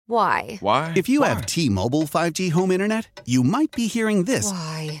Why? Why? If you have T-Mobile 5G home internet, you might be hearing this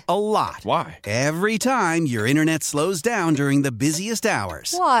Why? a lot. Why? Every time your internet slows down during the busiest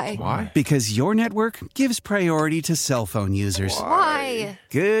hours. Why? Why? Because your network gives priority to cell phone users. Why?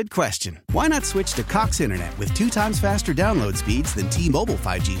 Good question. Why not switch to Cox Internet with 2 times faster download speeds than T-Mobile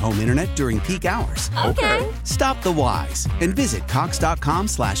 5G home internet during peak hours? Okay. Stop the whys and visit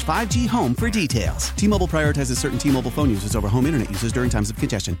cox.com/5G home for details. T-Mobile prioritizes certain T-Mobile phone users over home internet users during times of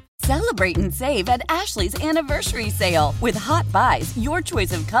congestion. Celebrate and save at Ashley's Anniversary Sale. With Hot Buys, your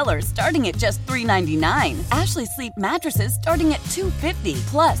choice of colors starting at just $3.99. Ashley Sleep mattresses starting at $2.50.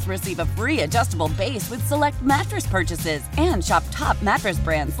 Plus, receive a free adjustable base with select mattress purchases. And shop top mattress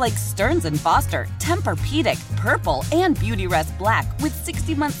brands like Stearns & Foster, Tempur-Pedic, Purple, and Beautyrest Black with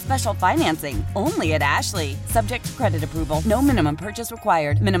 60-month special financing. Only at Ashley. Subject to credit approval. No minimum purchase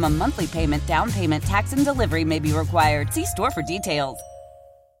required. Minimum monthly payment, down payment, tax, and delivery may be required. See store for details.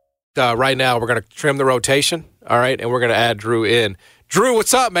 Right now, we're going to trim the rotation, all right, and we're going to add Drew in. Drew,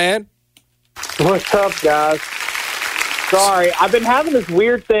 what's up, man? What's up, guys? Sorry, I've been having this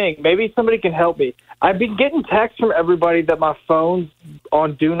weird thing. Maybe somebody can help me. I've been getting texts from everybody that my phone's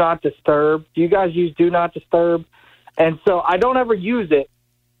on Do Not Disturb. Do you guys use Do Not Disturb? And so I don't ever use it,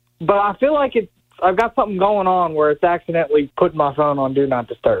 but I feel like I've got something going on where it's accidentally putting my phone on Do Not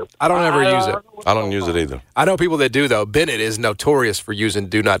Disturb. I don't ever use it. I don't use it either. I know people that do, though. Bennett is notorious for using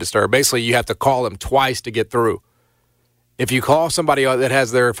Do Not Disturb. Basically, you have to call him twice to get through. If you call somebody that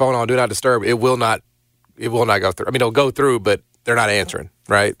has their phone on Do Not Disturb, it will not go through. I mean, it'll go through, but they're not answering,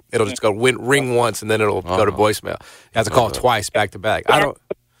 right? It'll just go ring once, and then it'll go to voicemail. You have to call twice back to back. I don't.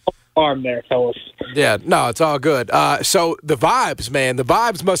 Arm there, fellas. Yeah, no, it's all good. So the vibes, man, the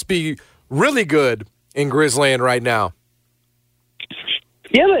vibes must be really good in Grizzland right now.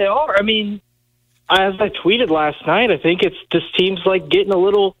 Yeah, they are. I mean, as I tweeted last night, I think this team's like getting a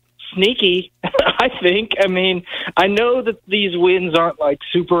little sneaky, I think. I mean, I know that these wins aren't like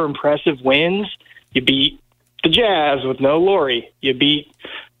super impressive wins. You beat the Jazz with no Laurie. You beat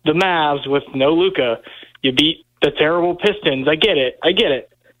the Mavs with no Luka. You beat the terrible Pistons. I get it.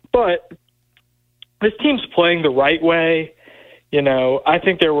 But this team's playing the right way. You know, I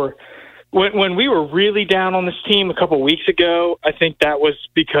think there were when we were really down on this team a couple of weeks ago, I think that was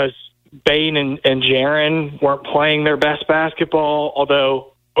because Bane and Jaren weren't playing their best basketball,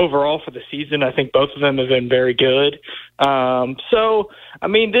 although overall for the season, I think both of them have been very good. So, I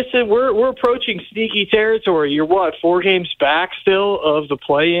mean, we're approaching sneaky territory. You're 4 games back still of the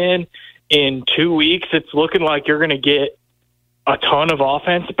play-in. In 2 weeks, it's looking like you're going to get a ton of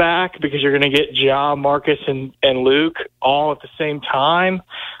offense back because you're going to get Ja, Marcus, and Luke all at the same time.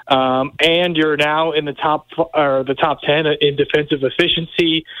 And you're now in the top 10 in defensive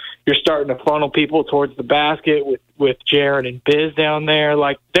efficiency. You're starting to funnel people towards the basket with Jaren and Biz down there.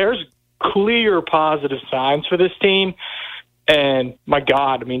 Like, there's clear positive signs for this team. And my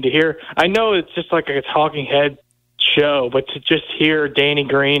God, I mean, I know it's just like a talking head show, but to just hear Danny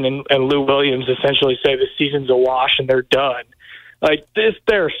Green and Lou Williams essentially say this season's a wash and they're done. Like this,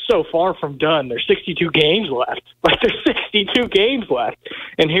 they're so far from done. There's 62 games left. There's 62 games left.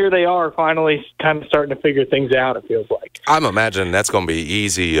 And here they are finally kind of starting to figure things out, it feels like. I'm imagining that's going to be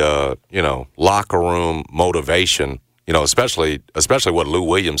easy, locker room motivation, especially what Lou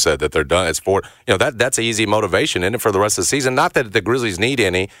Williams said that they're done. It's for, that's easy motivation in it for the rest of the season. Not that the Grizzlies need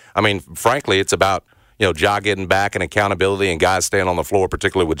any. I mean, frankly, it's about, Ja getting back and accountability and guys staying on the floor,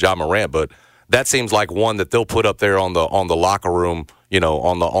 particularly with Ja Morant. But that seems like one that they'll put up there on the locker room,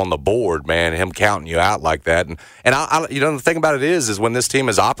 on the board, man. Him counting you out like that, and I the thing about it is when this team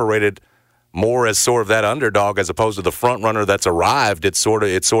has operated more as sort of that underdog as opposed to the front runner that's arrived, it's sort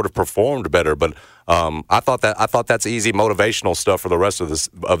of performed better. But I thought that's easy motivational stuff for the rest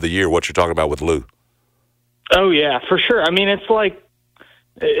of the year. What you're talking about with Lou? Oh yeah, for sure. I mean, it's like.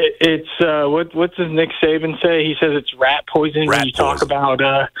 It's what's does Nick Saban say? He says it's rat poison when you talk about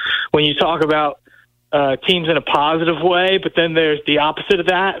teams in a positive way, but then there's the opposite of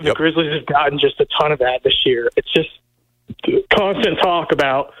that. And the Grizzlies have gotten just a ton of that this year. It's just constant talk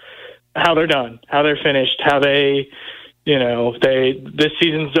about how they're done, how they're finished, how this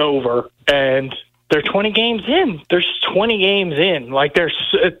season's over, and they're 20 games in. There's 20 games in. Like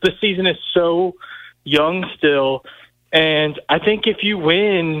the season is so young still. And I think if you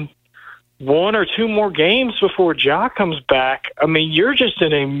win 1 or 2 more games before Ja comes back, I mean, you're just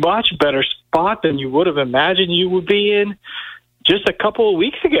in a much better spot than you would have imagined you would be in just a couple of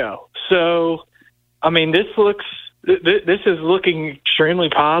weeks ago. So, I mean, this is looking extremely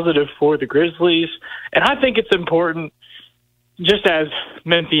positive for the Grizzlies. And I think it's important, just as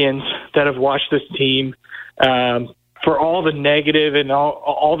Memphians that have watched this team, for all the negative and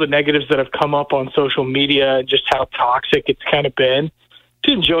all the negatives that have come up on social media and just how toxic it's kind of been,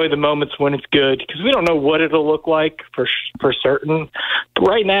 to enjoy the moments when it's good, because we don't know what it'll look like for certain. But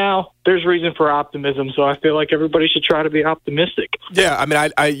right now, there's reason for optimism, so I feel like everybody should try to be optimistic. Yeah, I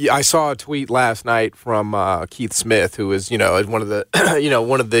mean, I saw a tweet last night from Keith Smith, who is one of the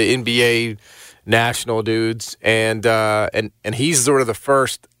one of the NBA national dudes, and he's sort of the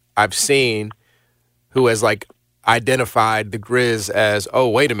first I've seen who has identified the Grizz as, oh,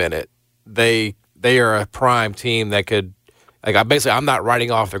 wait a minute, they are a prime team that could. I'm not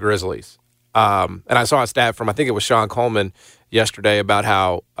writing off the Grizzlies. And I saw a stat from, I think it was Sean Coleman yesterday, about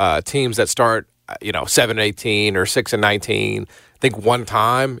how teams that start, 7-18 or 6-19, I think one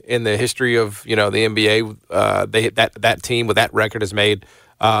time in the history of, the NBA, that team with that record has made,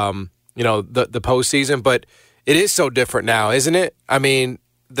 the postseason. But it is so different now, isn't it? I mean,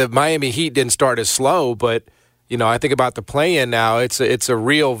 the Miami Heat didn't start as slow, but, I think about the play-in now. It's a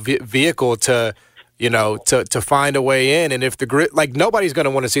real vehicle to find a way in. And if nobody's going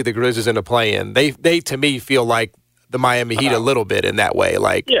to want to see the Grizzlies in the play-in. They to me feel like the Miami Heat a little bit in that way.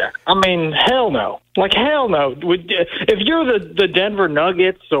 Yeah, I mean, hell no. Hell no. If you're the Denver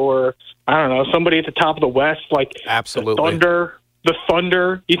Nuggets or, I don't know, somebody at the top of the West, absolutely. The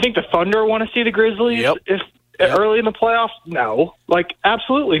Thunder, you think the Thunder want to see the Grizzlies early in the playoffs? No.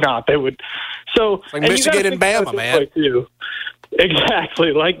 Absolutely not. They would. So, Michigan and Bama, man. Too.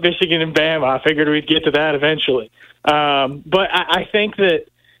 Exactly, like Michigan and Bama. I figured we'd get to that eventually. But I think that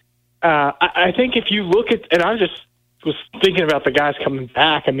I think if you look at, and I just was thinking about the guys coming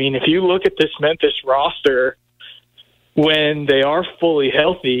back. I mean, if you look at this Memphis roster when they are fully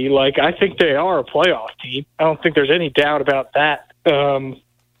healthy, I think they are a playoff team. I don't think there's any doubt about that.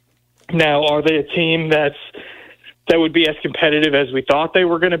 Now, are they a team that would be as competitive as we thought they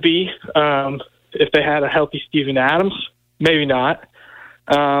were going to be if they had a healthy Steven Adams? Maybe not,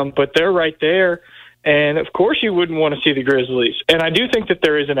 but they're right there. And, of course, you wouldn't want to see the Grizzlies. And I do think that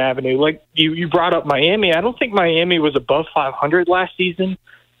there is an avenue. You brought up Miami. I don't think Miami was above 500 last season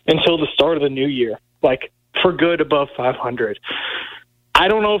until the start of the new year, for good above 500. I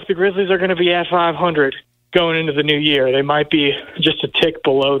don't know if the Grizzlies are going to be at 500 going into the new year. They might be just a tick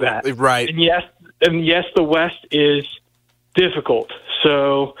below that. Right. And yes, the West is difficult.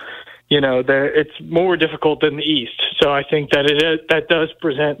 So – it's more difficult than the East. So I think that does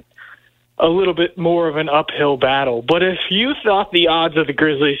present a little bit more of an uphill battle. But if you thought the odds of the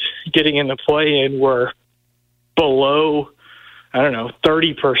Grizzlies getting in the play-in were below,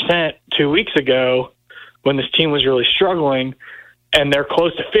 30% 2 weeks ago when this team was really struggling, and they're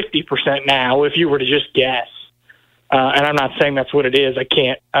close to 50% now, if you were to just guess, and I'm not saying that's what it is. I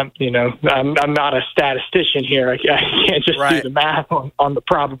can't. I'm not a statistician here. I can't just do the math on the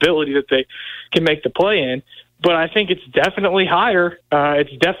probability that they can make the play-in. But I think it's definitely higher.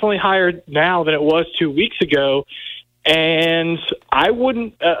 It's definitely higher now than it was 2 weeks ago. And I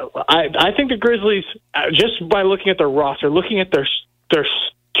wouldn't. I think the Grizzlies, just by looking at their roster, looking at their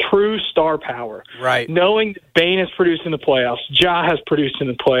true star power, right? Knowing that Bane has produced in the playoffs, Ja has produced in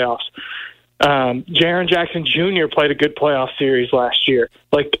the playoffs. Jaren Jackson Jr. played a good playoff series last year.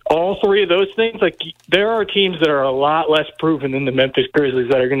 All three of those things, there are teams that are a lot less proven than the Memphis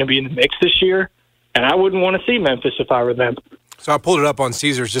Grizzlies that are going to be in the mix this year, and I wouldn't want to see Memphis if I were them. So I pulled it up on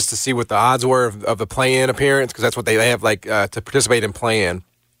Caesars just to see what the odds were of the play-in appearance, because that's what they have to participate in play-in.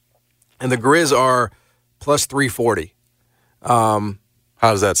 And the Grizz are plus 340. How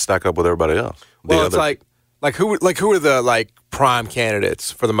does that stack up with everybody else? It's who are the prime candidates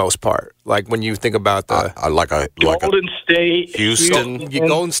for the most part? When you think about the Golden State, Houston,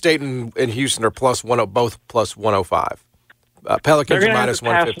 Golden State and Houston are both plus 105. Pelicans are minus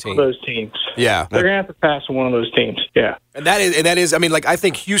 115. Those teams, yeah, they're gonna have to pass one of those teams. Yeah, and that is. I mean, I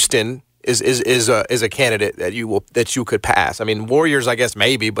think Houston is a candidate that you could pass. I mean, Warriors, I guess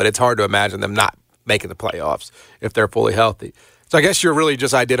maybe, but it's hard to imagine them not making the playoffs if they're fully healthy. So I guess you're really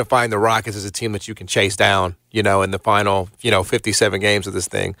just identifying the Rockets as a team that you can chase down, in the final, 57 games of this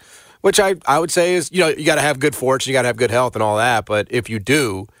thing, which I would say is, you got to have good fortune, you got to have good health and all that. But if you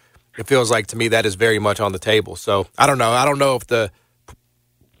do, it feels like to me that is very much on the table. So I don't know. I don't know if the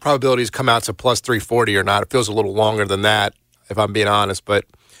probabilities come out to plus 340 or not. It feels a little longer than that, if I'm being honest. But,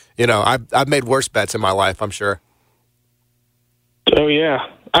 I've made worse bets in my life, I'm sure. Oh, yeah.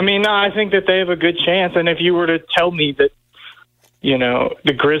 I mean, I think that they have a good chance. And if you were to tell me that,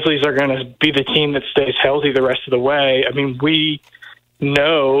 the Grizzlies are going to be the team that stays healthy the rest of the way. I mean, we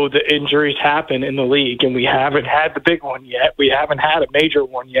know that injuries happen in the league, and we haven't had the big one yet. We haven't had a major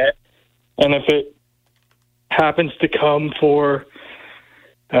one yet. And if it happens to come for,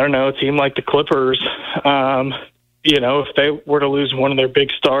 a team like the Clippers, if they were to lose one of their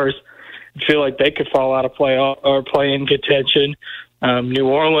big stars, I feel like they could fall out of playoff or play-in contention. New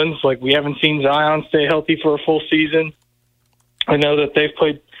Orleans, we haven't seen Zion stay healthy for a full season. I know that they've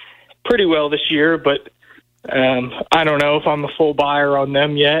played pretty well this year, but I don't know if I'm a full buyer on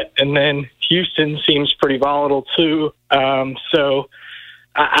them yet. And then Houston seems pretty volatile too. So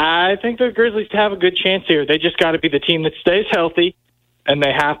I think the Grizzlies have a good chance here. They just got to be the team that stays healthy, and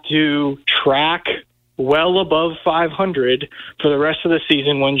they have to track well above 500 for the rest of the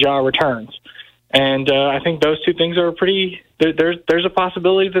season when Ja returns. And I think those two things are there's a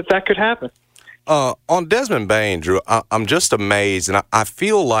possibility that could happen. On Desmond Bane, Drew, I'm just amazed, and I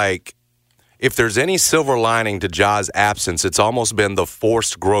feel like if there's any silver lining to Ja's absence, it's almost been the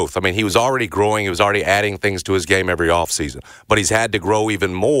forced growth. I mean, he was already growing. He was already adding things to his game every offseason. But he's had to grow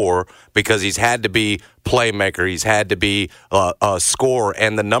even more because he's had to be playmaker. He's had to be a scorer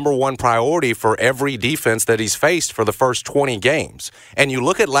and the number one priority for every defense that he's faced for the first 20 games. And you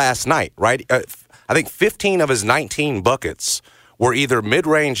look at last night, right? I think 15 of his 19 buckets were either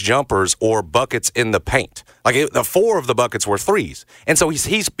mid-range jumpers or buckets in the paint. The 4 of the buckets were threes. And so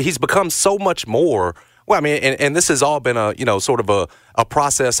he's become so much more. Well, I mean, and this has all been sort of a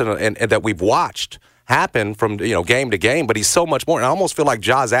process and that we've watched happen from game to game. But he's so much more. And I almost feel like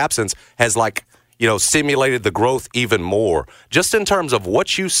Ja's absence has stimulated the growth even more. Just in terms of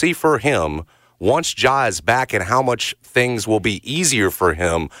what you see for him once Ja is back and how much things will be easier for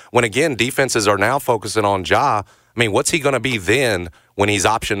him when again defenses are now focusing on Ja. I mean, what's he going to be then when he's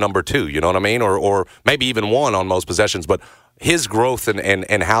option number 2, you know what I mean? Or maybe even 1 on most possessions. But his growth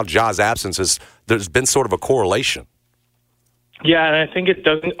and how Ja's absence there's been sort of a correlation. Yeah, and I think it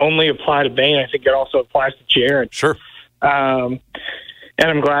doesn't only apply to Bane. I think it also applies to Jaren. Sure. And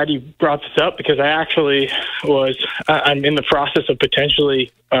I'm glad you brought this up because I actually I'm in the process of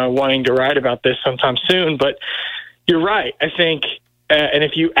potentially wanting to write about this sometime soon. But you're right. I think, and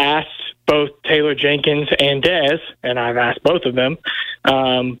if you asked both Taylor Jenkins and Dez, and I've asked both of them,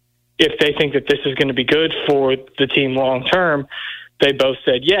 if they think that this is going to be good for the team long term, they both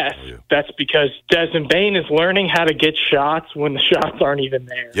said yes. Yeah. That's because Desmond Bane is learning how to get shots when the shots aren't even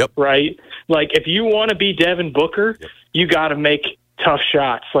there. Yep. Right? If you want to be Devin Booker, yep, you got to make tough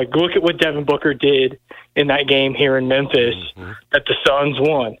shots. Look at what Devin Booker did in that game here in Memphis that the Suns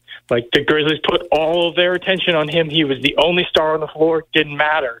won. The Grizzlies put all of their attention on him. He was the only star on the floor. Didn't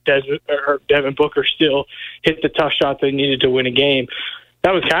matter. Devin Booker still hit the tough shot they needed to win a game.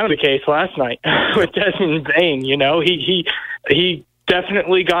 That was kind of the case last night with Desmond Bane. He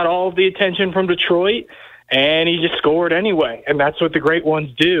definitely got all of the attention from Detroit, and he just scored anyway. And that's what the great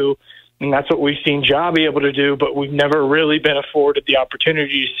ones do. And that's what we've seen Ja be able to do, but we've never really been afforded the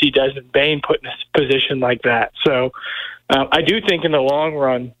opportunity to see Desmond Bane put in a position like that. So I do think in the long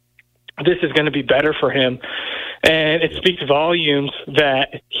run, this is going to be better for him. And it speaks volumes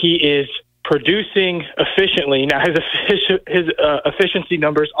that he is producing efficiently. Now, his efficiency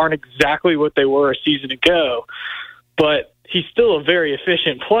numbers aren't exactly what they were a season ago, but he's still a very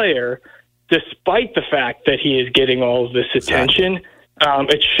efficient player, despite the fact that he is getting all of this attention.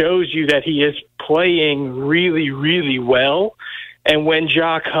 It shows you that he is playing really, really well. And when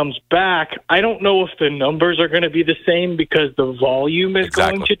Ja comes back, I don't know if the numbers are going to be the same because the volume is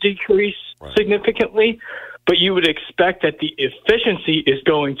going to decrease significantly. But you would expect that the efficiency is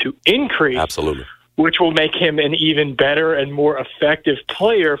going to increase. Absolutely. Which will make him an even better and more effective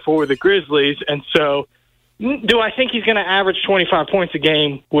player for the Grizzlies. And so, do I think he's going to average 25 points a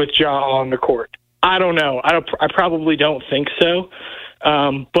game with Ja on the court? I don't know. I probably don't think so.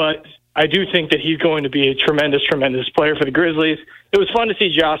 But I do think that he's going to be a tremendous, tremendous player for the Grizzlies. It was fun to see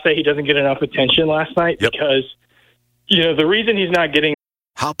Ja say he doesn't get enough attention last night because, the reason he's not getting...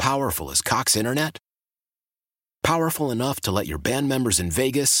 How powerful is Cox Internet? Powerful enough to let your band members in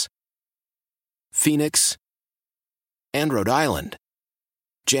Vegas, Phoenix, and Rhode Island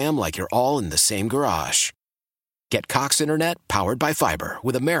jam like you're all in the same garage. Get Cox Internet powered by fiber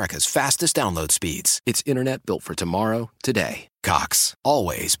with America's fastest download speeds. It's internet built for tomorrow, today. Cox,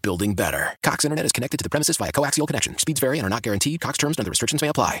 always building better. Cox Internet is connected to the premises via coaxial connection. Speeds vary and are not guaranteed. Cox terms and other restrictions may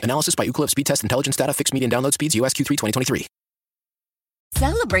apply. Analysis by Ookla Speed Test Intelligence Data. Fixed median download speeds. US Q3 2023.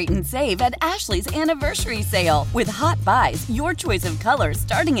 Celebrate and save at Ashley's Anniversary Sale. With Hot Buys, your choice of colors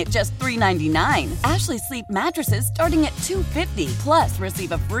starting at just $3.99. Ashley Sleep mattresses starting at $2.50. Plus,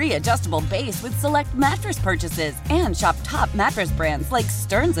 receive a free adjustable base with select mattress purchases. And shop top mattress brands like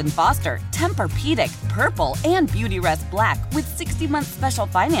Stearns & Foster, Tempur-Pedic, Purple, and Beautyrest Black with 60-month special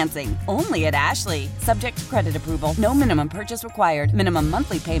financing. Only at Ashley. Subject to credit approval. No minimum purchase required. Minimum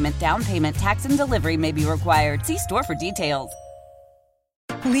monthly payment, down payment, tax, and delivery may be required. See store for details.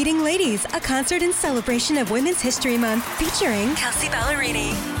 Leading Ladies, a concert in celebration of Women's History Month featuring Kelsey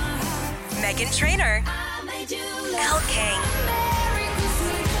Ballerini, Meghan Trainor, Elle King,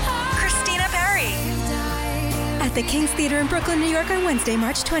 Christina Perri. At the King's Theater in Brooklyn, New York on Wednesday,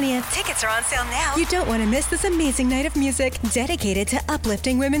 March 20th. Tickets are on sale now. You don't want to miss this amazing night of music dedicated to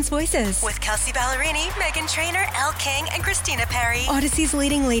uplifting women's voices. With Kelsey Ballerini, Meghan Trainor, Elle King, and Christina Perri. Odyssey's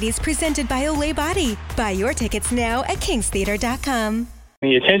Leading Ladies, presented by Olay Body. Buy your tickets now at kingstheater.com.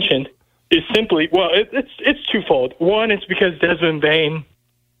 The attention is simply, well, it's twofold. One, it's because Desmond Bain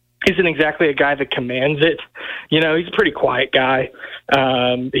isn't exactly a guy that commands it. You know, he's a pretty quiet guy.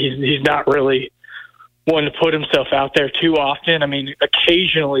 He's not really one to put himself out there too often. I mean,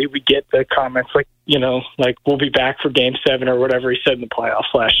 occasionally we get the comments like, you know, like we'll be back for Game 7 or whatever he said in the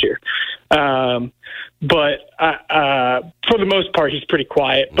playoffs last year. But for the most part, he's pretty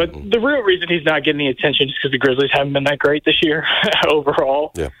quiet. But the real reason he's not getting the attention is because the Grizzlies haven't been that great this year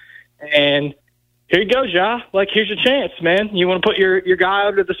overall. Yeah. And here you go, Ja. Like, here's your chance, man. You want to put your guy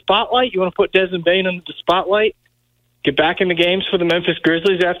under the spotlight? You want to put Desmond Bain under the spotlight? Get back in the games for the Memphis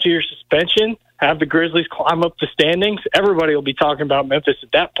Grizzlies after your suspension. Have the Grizzlies climb up the standings. Everybody will be talking about Memphis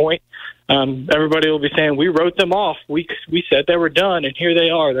at that point. Everybody will be saying, we wrote them off. We said they were done, and here they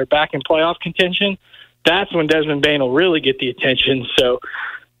are. They're back in playoff contention. That's when Desmond Bain will really get the attention. So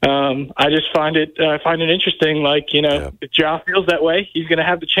I just find it interesting. Like, you know, if Ja feels that way, he's going to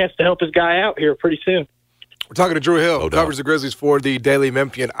have the chance to help his guy out here pretty soon. We're talking to Drew Hill, who covers the Grizzlies for the Daily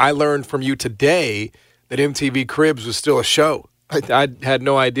Memphian. I learned from you today that MTV Cribs was still a show. I had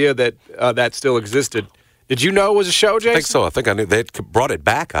no idea that that still existed. Did you know it was a show, Jason? I think so. I think I knew. They brought it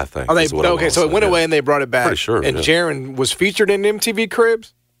back, I think. Oh, okay, so it went away and they brought it back. Pretty sure. And Jaron was featured in MTV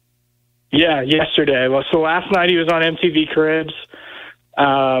Cribs? Yeah, yesterday. Well, so last night he was on MTV Cribs.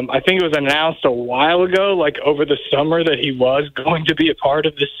 I think it was announced a while ago, like over the summer, that he was going to be a part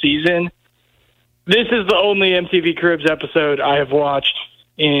of this season. This is the only MTV Cribs episode I have watched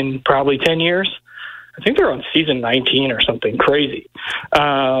in probably 10 years. I think they're on season 19 or something crazy.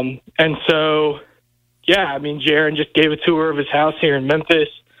 And so, yeah, I mean, Jaron just gave a tour of his house here in Memphis,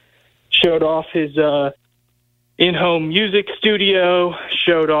 showed off his in-home music studio,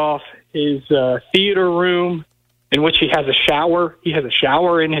 showed off his theater room, in which he has a shower. He has a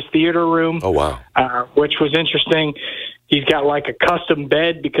shower in his theater room. Oh, wow. Which was interesting. He's got like a custom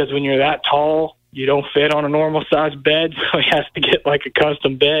bed because when you're that tall, you don't fit on a normal-sized bed, so he has to get like a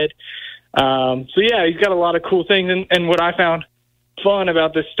custom bed. So, yeah, he's got a lot of cool things. And what I found fun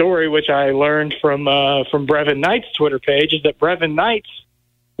about this story, which I learned from Brevin Knight's Twitter page, is that Brevin Knight's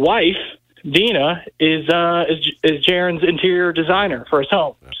wife, Dina, is Jaron's interior designer for his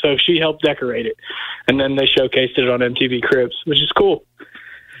home. So she helped decorate it. And then they showcased it on MTV Cribs, which is cool.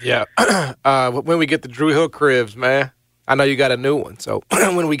 Yeah. When we get the Drew Hill Cribs, man, I know you got a new one. So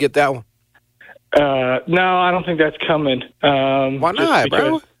when we get that one? No, I don't think that's coming. Why not,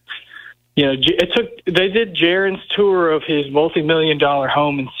 bro? You know, they did Jaron's tour of his multi-million-dollar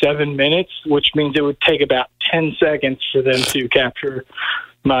home in 7 minutes, which means it would take about 10 seconds for them to capture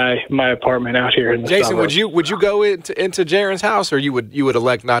my apartment out here in the Jason, suburbs. would you go into Jaron's house, or you would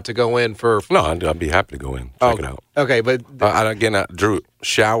elect not to go in for? No, I'd be happy to go in, check it out. Okay, but again, Drew,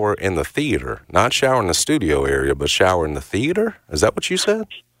 shower in the theater, not shower in the studio area, but shower in the theater. Is that what you said?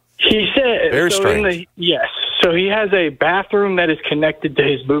 He said very strange. Yes. So he has a bathroom that is connected to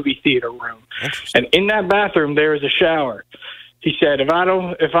his movie theater room, and in that bathroom there is a shower. He said, if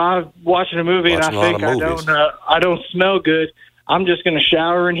I'm watching a movie and I think I don't smell good, I'm just going to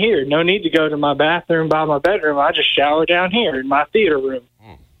shower in here. No need to go to my bathroom by my bedroom. I just shower down here in my theater room.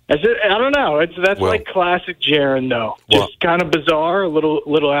 I don't know. That's like classic Jaron, though. Just kind of bizarre, a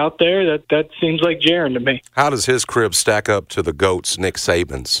little out there. That seems like Jaron to me. How does his crib stack up to the GOAT's, Nick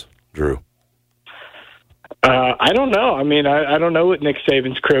Saban's, Drew? I don't know. I mean, I don't know what Nick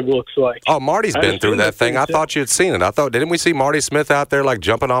Saban's crib looks like. Oh, Marty's been through that thing. I thought you had seen it. Didn't we see Marty Smith out there like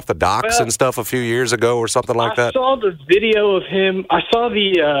jumping off the docks and stuff a few years ago or something like that? I saw the video of him. I saw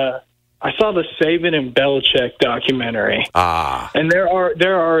the Saban and Belichick documentary. And there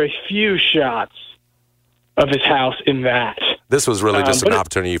are a few shots of his house in that. This was really just an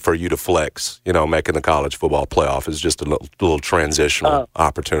opportunity for you to flex. You know, making the college football playoff is just a little transitional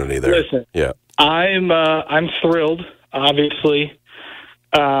opportunity there. Listen, yeah. I'm thrilled, obviously.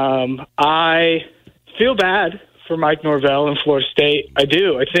 I feel bad for Mike Norvell in Florida State. I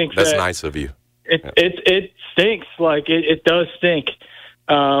do. I think that's nice of you. It stinks. Like it does stink.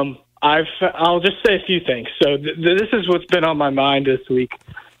 I'll just say a few things. So this is what's been on my mind this week.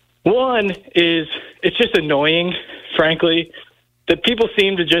 One is it's just annoying, frankly, that people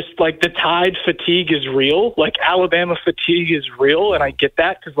seem to just, like, the Tide fatigue is real. Like, Alabama fatigue is real, and I get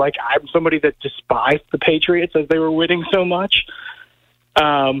that because, like, I'm somebody that despised the Patriots as they were winning so much.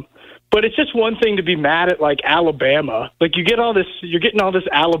 But it's just one thing to be mad at, like, Alabama. Like, you're getting all this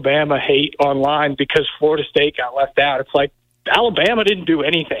Alabama hate online because Florida State got left out. It's like, Alabama didn't do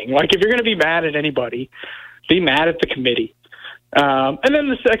anything. Like, if you're going to be mad at anybody, be mad at the committee. And then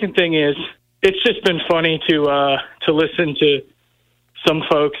the second thing is, it's just been funny to listen to some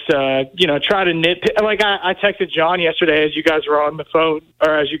folks, try to nitpick. Like, I texted John yesterday as you guys were on the phone,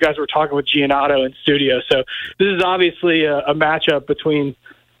 or as you guys were talking with Giannotto in studio. So this is obviously a matchup between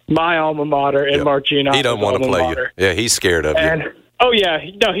my alma mater and Mark Giannotto's He don't want to play mater. you. Yeah, he's scared of you. Oh yeah,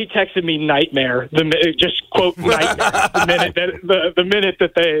 no. He texted me nightmare. Just quote nightmare. the minute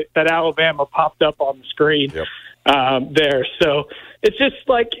that Alabama popped up on the screen there. So it's just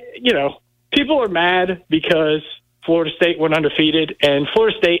like, people are mad because Florida State went undefeated, and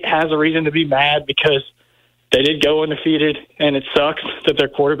Florida State has a reason to be mad because they did go undefeated, and it sucks that their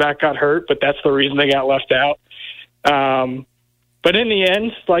quarterback got hurt, but that's the reason they got left out. But in the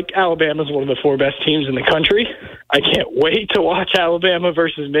end, like, Alabama's one of the 4 best teams in the country. I can't wait to watch Alabama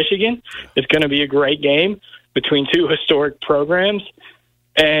versus Michigan. It's going to be a great game between 2 historic programs.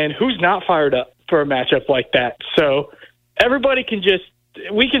 And who's not fired up for a matchup like that? So everybody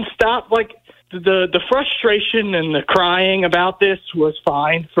we can stop, like, the frustration and the crying about this was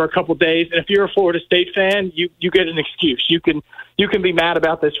fine for a couple days. And if you're a Florida State fan, you get an excuse. You can be mad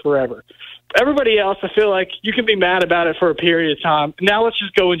about this forever. Everybody else, I feel like you can be mad about it for a period of time. Now let's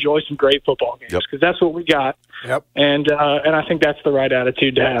just go enjoy some great football games because that's what we got. Yep. And I think that's the right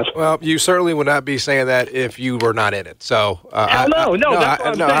attitude to have. Well, you certainly would not be saying that if you were not in it. So I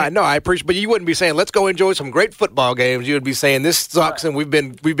appreciate, but you wouldn't be saying let's go enjoy some great football games. You would be saying this sucks, and we've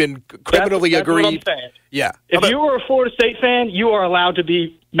been criminally that's agreed. What I'm saying. Yeah. If you were a Florida State fan, you are allowed to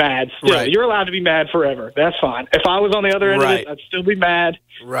be mad still. Right. You're allowed to be mad forever. That's fine. If I was on the other end of it, I'd still be mad.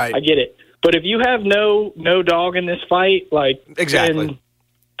 Right. I get it. But if you have no dog in this fight, like, exactly,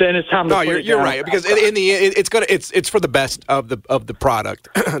 then it's time to put it down. You're right, because in the end, it's for the best of the product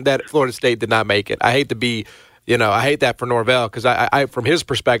that Florida State did not make it. I hate to be, I hate that for Norvell, because I from his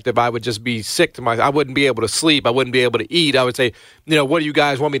perspective, I would just be sick to I wouldn't be able to sleep. I wouldn't be able to eat. I would say, what do you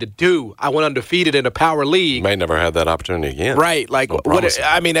guys want me to do? I went undefeated in a power league. You may never have that opportunity again. Right. Like,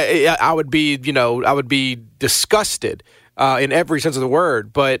 I would be disgusted in every sense of the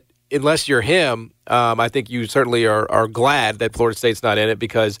word, but unless you're him, I think you certainly are glad that Florida State's not in it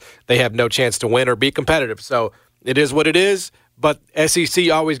because they have no chance to win or be competitive. So it is what it is, but SEC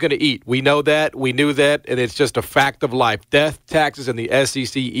always going to eat. We know that. We knew that, and it's just a fact of life. Death, taxes, and the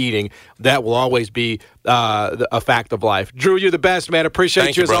SEC eating, that will always be a fact of life. Drew, you're the best, man.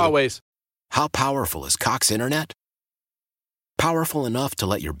 Appreciate you as always. How powerful is Cox Internet? Powerful enough to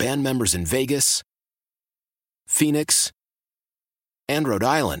let your band members in Vegas, Phoenix, and Rhode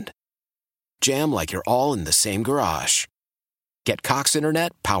Island jam like you're all in the same garage. Get Cox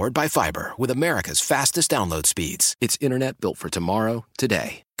Internet powered by fiber with America's fastest download speeds. It's internet built for tomorrow,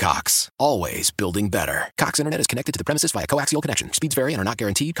 today. Cox, always building better. Cox Internet is connected to the premises via coaxial connection. Speeds vary and are not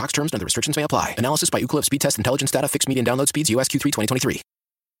guaranteed. Cox terms and other restrictions may apply. Analysis by Ookla Speed Test Intelligence Data. Fixed median download speeds. US Q3 2023.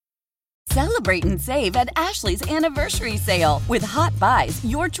 Celebrate and save at Ashley's Anniversary Sale. With Hot Buys,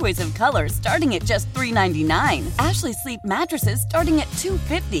 your choice of colors starting at just $3.99. Ashley Sleep mattresses starting at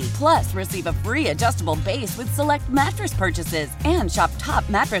 $2.50. Plus, receive a free adjustable base with select mattress purchases. And shop top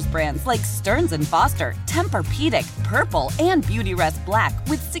mattress brands like Stearns & Foster, Tempur-Pedic, Purple, and Beautyrest Black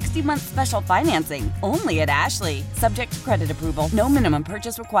with 60-month special financing. Only at Ashley. Subject to credit approval. No minimum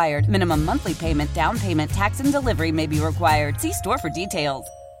purchase required. Minimum monthly payment, down payment, tax, and delivery may be required. See store for details.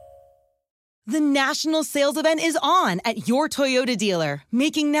 The national sales event is on at your Toyota dealer,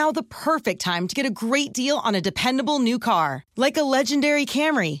 making now the perfect time to get a great deal on a dependable new car. Like a legendary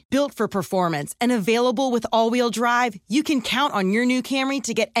Camry, built for performance and available with all-wheel drive, you can count on your new Camry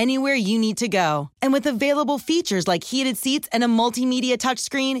to get anywhere you need to go. And with available features like heated seats and a multimedia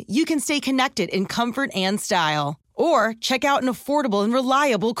touchscreen, you can stay connected in comfort and style. Or check out an affordable and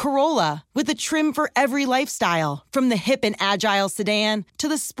reliable Corolla with a trim for every lifestyle. From the hip and agile sedan to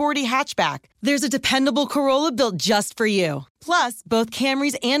the sporty hatchback, there's a dependable Corolla built just for you. Plus, both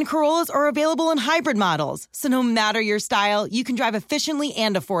Camrys and Corollas are available in hybrid models, so no matter your style, you can drive efficiently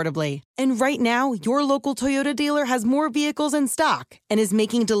and affordably. And right now, your local Toyota dealer has more vehicles in stock and is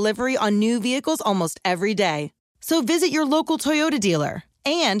making delivery on new vehicles almost every day. So visit your local Toyota dealer.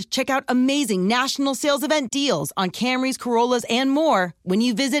 And check out amazing national sales event deals on Camrys, Corollas, and more when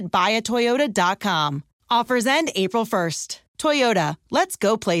you visit buyatoyota.com. Offers end April 1st. Toyota, let's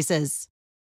go places.